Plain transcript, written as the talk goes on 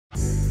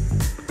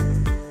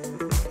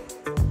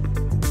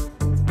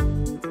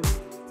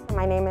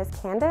My name is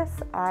Candace.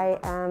 I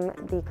am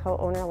the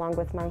co-owner along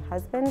with my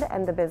husband,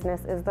 and the business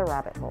is The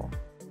Rabbit Hole.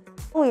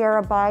 We are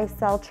a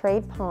buy-sell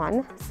trade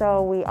pawn,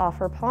 so we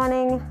offer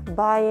pawning,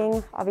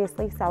 buying,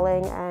 obviously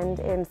selling, and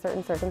in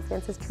certain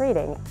circumstances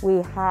trading.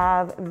 We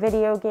have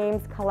video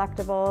games,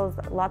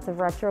 collectibles, lots of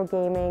retro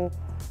gaming,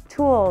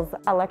 tools,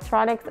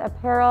 electronics,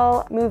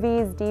 apparel,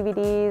 movies,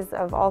 DVDs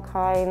of all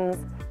kinds.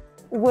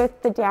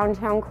 With the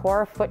downtown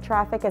core, foot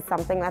traffic is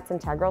something that's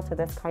integral to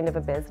this kind of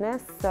a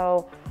business,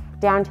 so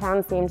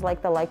downtown seemed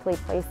like the likely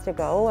place to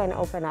go and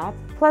open up.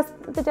 Plus,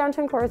 the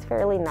downtown core is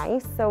fairly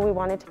nice, so we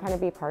wanted to kind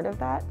of be part of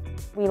that.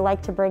 We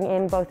like to bring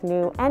in both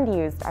new and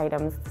used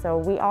items, so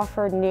we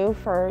offer new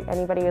for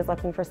anybody who's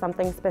looking for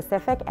something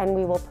specific, and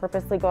we will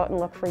purposely go out and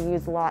look for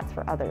used lots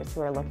for others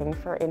who are looking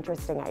for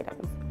interesting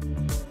items.